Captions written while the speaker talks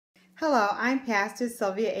Hello, I'm Pastor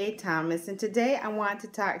Sylvia A. Thomas, and today I want to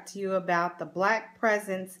talk to you about the Black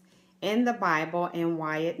presence in the Bible and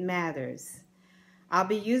why it matters. I'll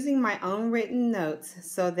be using my own written notes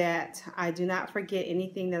so that I do not forget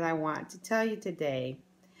anything that I want to tell you today.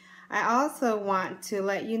 I also want to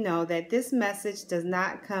let you know that this message does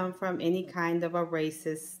not come from any kind of a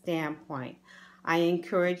racist standpoint. I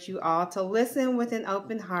encourage you all to listen with an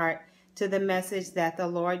open heart to the message that the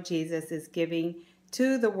Lord Jesus is giving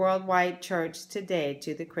to the worldwide church today,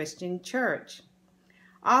 to the Christian church.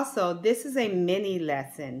 Also, this is a mini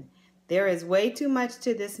lesson. There is way too much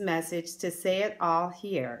to this message to say it all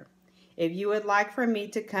here. If you would like for me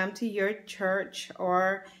to come to your church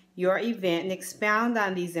or your event and expound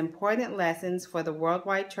on these important lessons for the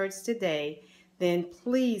worldwide church today, then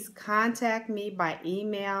please contact me by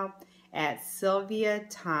email at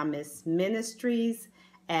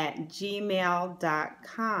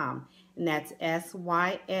sylviaThomasMinistries@gmail.com. And that's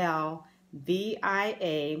SYLVIA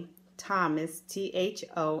Thomas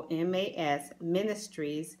THOMAS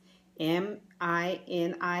Ministries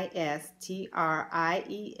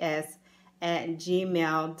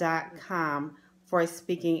MINISTRIES@gmail.com for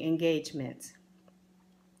speaking engagements.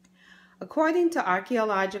 According to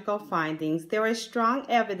archaeological findings, there is strong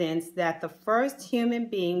evidence that the first human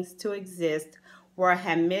beings to exist were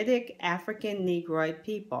Hamitic African Negroid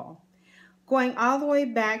people. Going all the way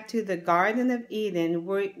back to the Garden of Eden,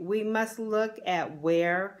 we must look at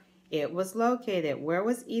where it was located. Where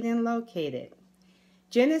was Eden located?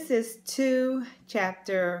 Genesis chapter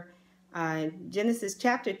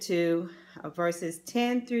 2, verses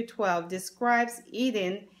 10 through 12 describes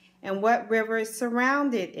Eden and what rivers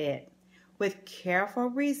surrounded it. With careful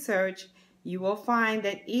research, you will find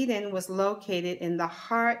that Eden was located in the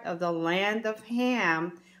heart of the land of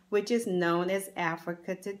Ham, which is known as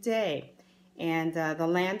Africa today. And the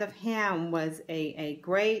land of Ham was a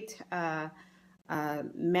great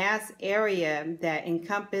mass area that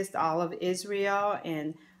encompassed all of Israel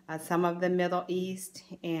and some of the Middle East,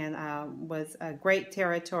 and was a great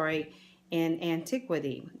territory in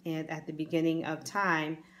antiquity. And at the beginning of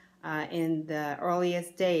time, in the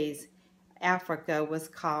earliest days, Africa was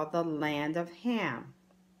called the land of Ham.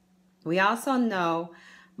 We also know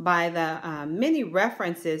by the many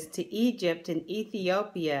references to Egypt and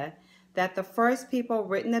Ethiopia that the first people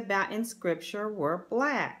written about in Scripture were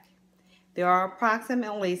black. There are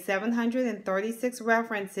approximately 736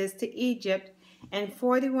 references to Egypt and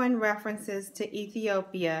 41 references to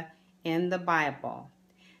Ethiopia in the Bible.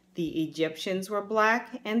 The Egyptians were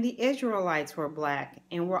black and the Israelites were black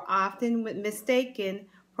and were often mistaken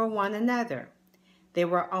for one another. They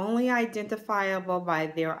were only identifiable by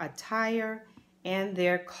their attire and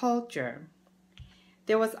their culture.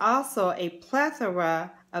 There was also a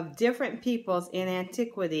plethora of different peoples in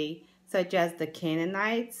antiquity, such as the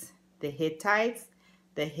Canaanites, the Hittites,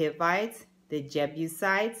 the Hivites, the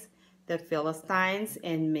Jebusites, the Philistines,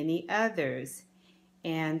 and many others.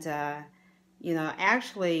 And,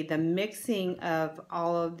 actually the mixing of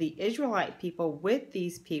all of the Israelite people with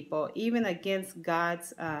these people, even against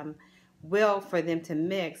God's will for them to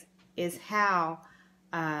mix, is how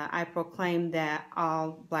I proclaim that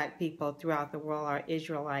all black people throughout the world are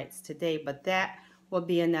Israelites today. But that will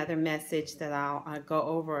be another message that I'll go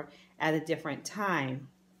over at a different time.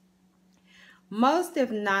 Most,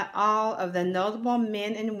 if not all, of the notable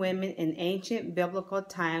men and women in ancient biblical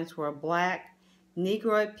times were black,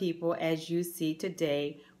 Negroid people as you see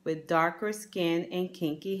today, with darker skin and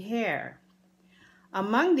kinky hair.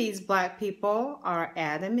 Among these black people are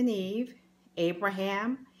Adam and Eve,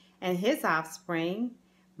 Abraham and his offspring,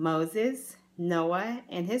 Moses, Noah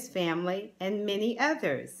and his family, and many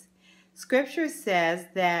others. Scripture says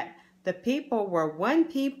that the people were one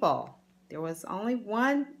people. There was only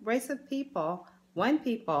one race of people, one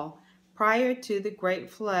people, prior to the great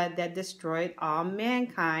flood that destroyed all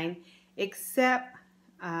mankind, except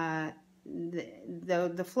the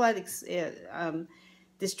flood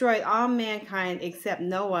destroyed all mankind except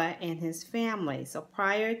Noah and his family. So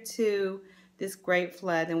prior to this great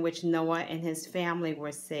flood in which Noah and his family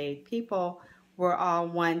were saved, people were all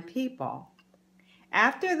one people.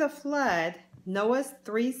 After the flood, Noah's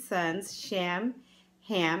three sons, Shem,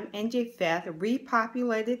 Ham, and Japheth,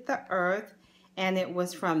 repopulated the earth, and it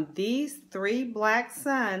was from these three black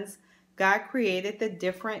sons God created the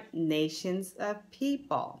different nations of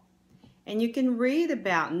people. And you can read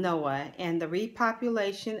about Noah and the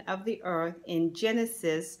repopulation of the earth in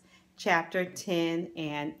Genesis chapter 10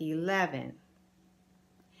 and 11.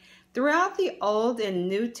 Throughout the Old and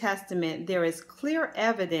New Testament, there is clear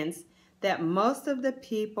evidence that most of the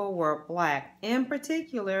people were black, in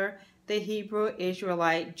particular the Hebrew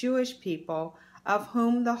Israelite Jewish people, of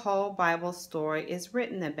whom the whole Bible story is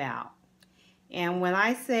written about. And when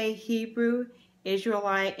I say Hebrew,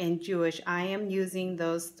 Israelite, and Jewish, I am using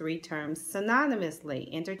those three terms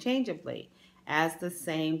synonymously, interchangeably, as the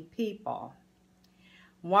same people.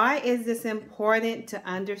 Why is this important to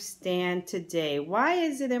understand today? Why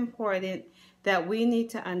is it important that we need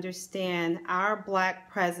to understand our Black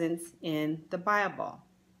presence in the Bible?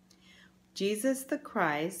 Jesus the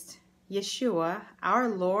Christ, Yeshua, our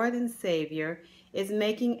Lord and Savior, is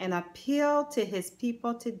making an appeal to his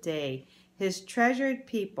people today, his treasured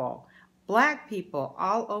people, Black people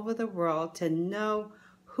all over the world, to know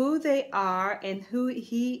who they are and who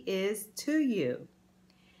he is to you.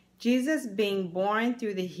 Jesus, being born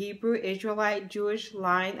through the Hebrew Israelite Jewish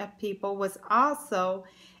line of people, was also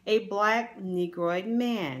a Black Negroid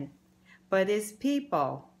man. But his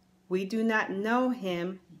people, we do not know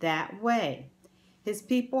him that way. His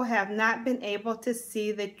people have not been able to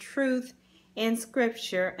see the truth in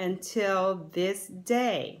Scripture until this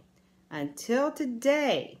day. Until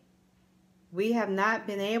today, we have not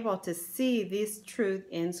been able to see this truth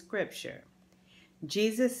in Scripture.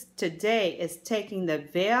 Jesus today is taking the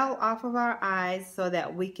veil off of our eyes so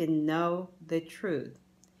that we can know the truth.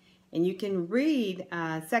 And you can read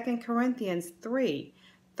 2 Corinthians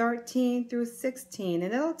 3:13 through 16,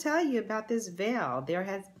 and it'll tell you about this veil. There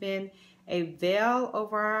has been a veil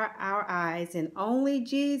over our eyes, and only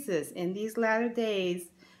Jesus in these latter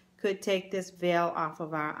days could take this veil off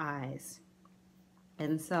of our eyes.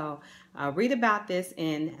 And so read about this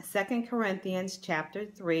in 2 Corinthians chapter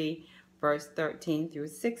 3, verse 13 through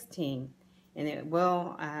 16. And it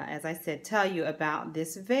will, as I said, tell you about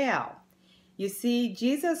this veil. You see,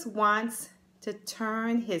 Jesus wants to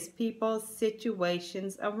turn his people's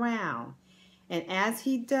situations around. And as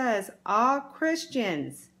he does, all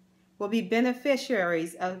Christians will be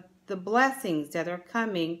beneficiaries of the blessings that are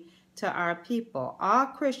coming to our people. All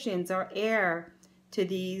Christians are heir to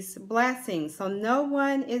these blessings. So no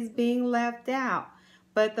one is being left out,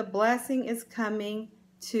 but the blessing is coming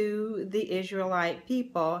to the Israelite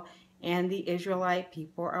people, and the Israelite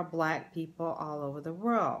people are Black people all over the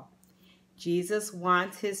world. Jesus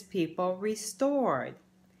wants his people restored.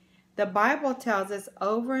 The Bible tells us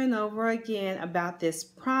over and over again about this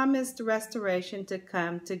promised restoration to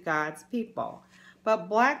come to God's people. But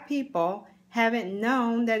Black people haven't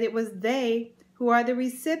known that it was they who are the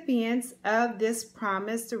recipients of this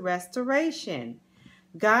promised restoration.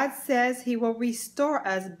 God says he will restore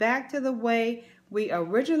us back to the way we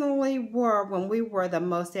originally were when we were the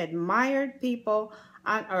most admired people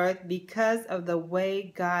on earth because of the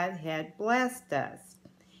way God had blessed us.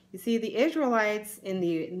 You see, the Israelites in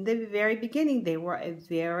the very beginning, they were a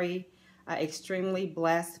very extremely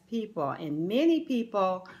blessed people, and many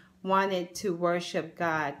people wanted to worship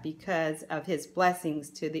God because of his blessings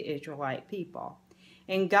to the Israelite people.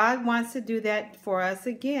 And God wants to do that for us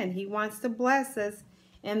again. He wants to bless us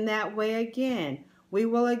in that way again. We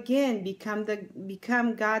will again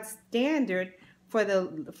become God's standard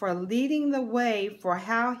for leading the way for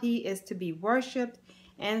how he is to be worshiped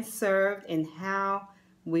and served and how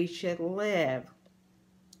we should live.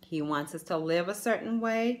 He wants us to live a certain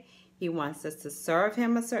way. He wants us to serve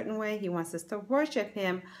him a certain way. He wants us to worship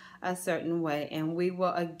him a certain way. And we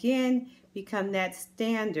will again become that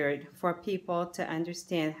standard for people to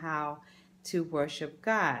understand how to worship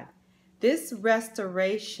God. This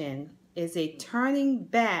restoration is a turning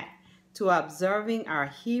back to observing our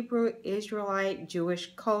Hebrew, Israelite,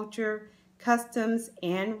 Jewish culture, customs,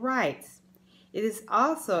 and rites. It is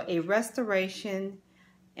also a restoration.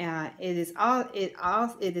 It is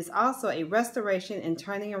also a restoration and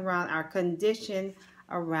turning around our condition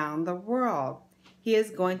around the world. He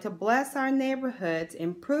is going to bless our neighborhoods,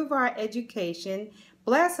 improve our education,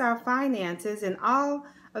 bless our finances, and all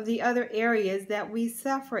of the other areas that we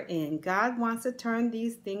suffer in. God wants to turn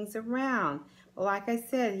these things around. But like I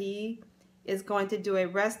said, he is going to do a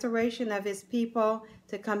restoration of his people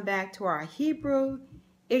to come back to our Hebrew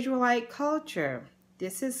Israelite culture.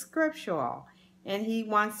 This is scriptural. And he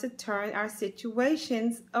wants to turn our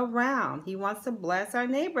situations around. He wants to bless our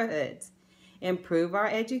neighborhoods, improve our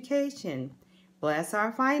education, bless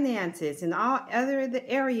our finances, and all other the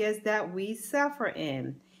areas that we suffer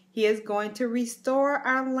in. He is going to restore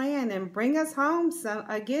our land and bring us home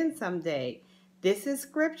again someday. This is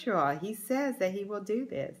scriptural. He says that he will do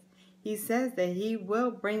this. He says that he will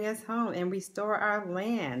bring us home and restore our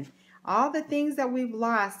land. All the things that we've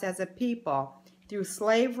lost as a people through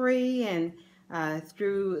slavery and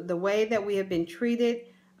through the way that we have been treated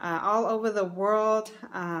all over the world,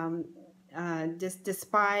 just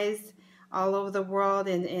despised all over the world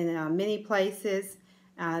in many places.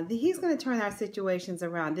 He's going to turn our situations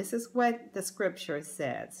around. This is what the scripture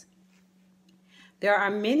says. There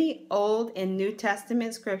are many Old and New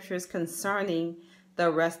Testament scriptures concerning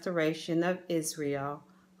the restoration of Israel,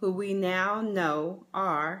 who we now know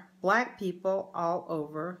are black people all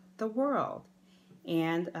over the world.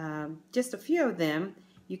 And just a few of them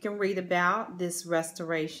you can read about this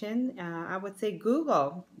restoration. I would say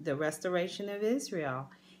Google the restoration of Israel,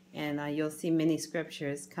 and you'll see many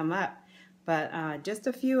scriptures come up. But just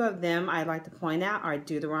a few of them I'd like to point out are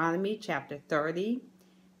Deuteronomy chapter 30,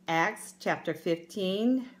 Acts chapter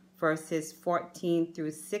 15, verses 14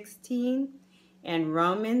 through 16, and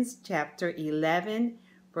Romans chapter 11,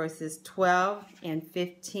 verses 12 and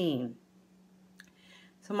 15.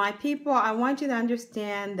 So my people, I want you to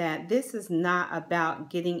understand that this is not about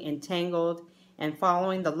getting entangled and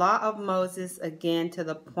following the law of Moses again to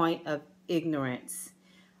the point of ignorance.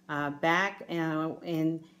 Back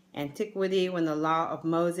in antiquity, when the law of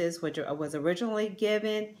Moses was originally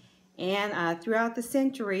given, and throughout the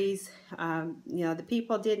centuries, the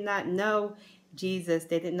people did not know Jesus.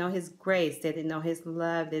 They didn't know his grace. They didn't know his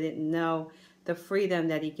love. They didn't know the freedom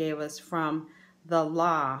that he gave us from the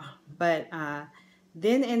law. But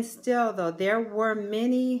then and still, though, there were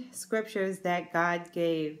many scriptures that God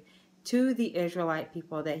gave to the Israelite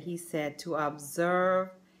people that he said to observe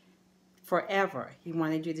forever. He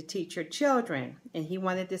wanted you to teach your children, and he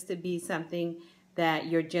wanted this to be something that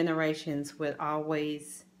your generations would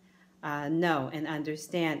always know and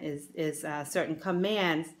understand is certain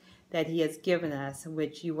commands that he has given us,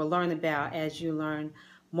 which you will learn about as you learn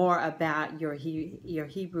more about your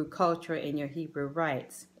Hebrew culture and your Hebrew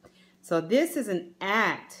rites. So this is an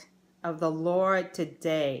act of the Lord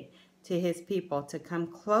today to his people to come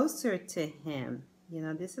closer to him.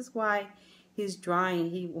 This is why he's drawing.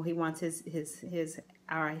 He wants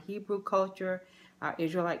our Hebrew culture, our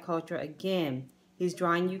Israelite culture again. He's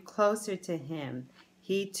drawing you closer to him.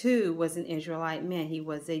 He too was an Israelite man. He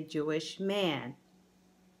was a Jewish man.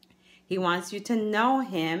 He wants you to know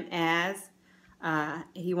him as,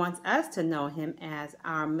 he wants us to know him as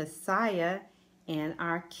our Messiah and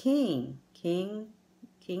our King. King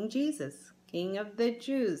Jesus, King of the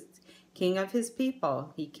Jews, King of his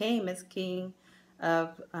people. He came as King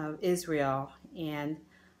of Israel. And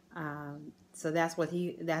so that's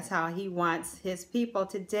how he wants his people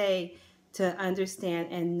today to understand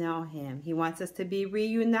and know him. He wants us to be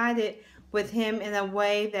reunited with him in a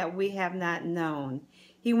way that we have not known.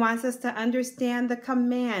 He wants us to understand the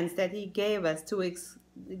commands that he gave us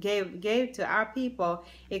gave to our people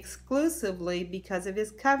exclusively because of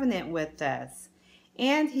his covenant with us.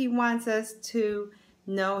 And he wants us to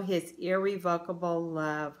know his irrevocable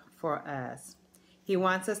love for us. He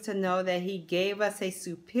wants us to know that he gave us a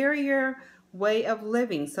superior way of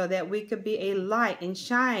living so that we could be a light and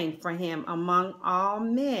shine for him among all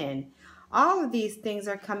men. All of these things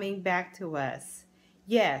are coming back to us.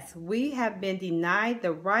 Yes, we have been denied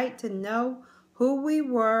the right to know who we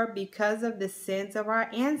were because of the sins of our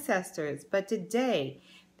ancestors. But today,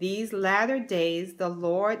 these latter days, the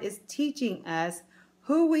Lord is teaching us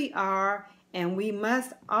who we are, and we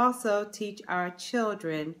must also teach our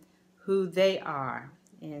children who they are.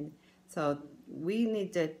 And so we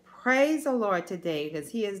need to praise the Lord today because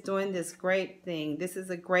he is doing this great thing. This is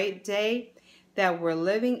a great day that we're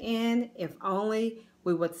living in. If only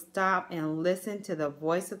we would stop and listen to the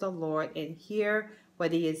voice of the Lord and hear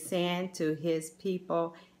what he is saying to his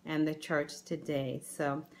people and the church today.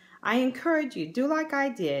 So I encourage you, do like I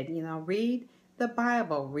did, read the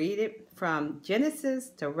Bible, read it from Genesis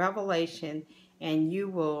to Revelation, and you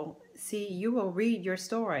will read your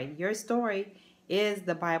story. Your story is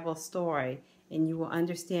the Bible story, and you will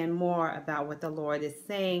understand more about what the Lord is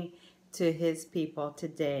saying to his people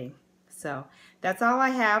today. So that's all I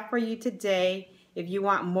have for you today. If you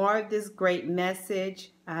want more of this great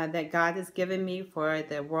message that God has given me for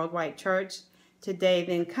the Worldwide Church today,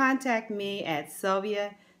 then contact me at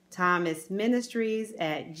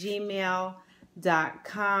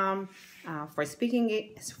sylviathomasministries@gmail.com for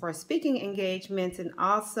speaking engagements, and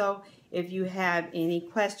also if you have any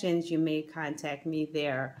questions, you may contact me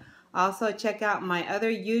there. Also, check out my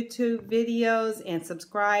other YouTube videos and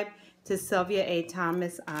subscribe to Sylvia A.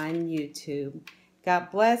 Thomas on YouTube.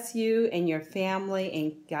 God bless you and your family,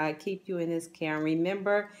 and God keep you in his care. And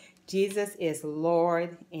remember, Jesus is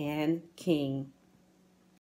Lord and King.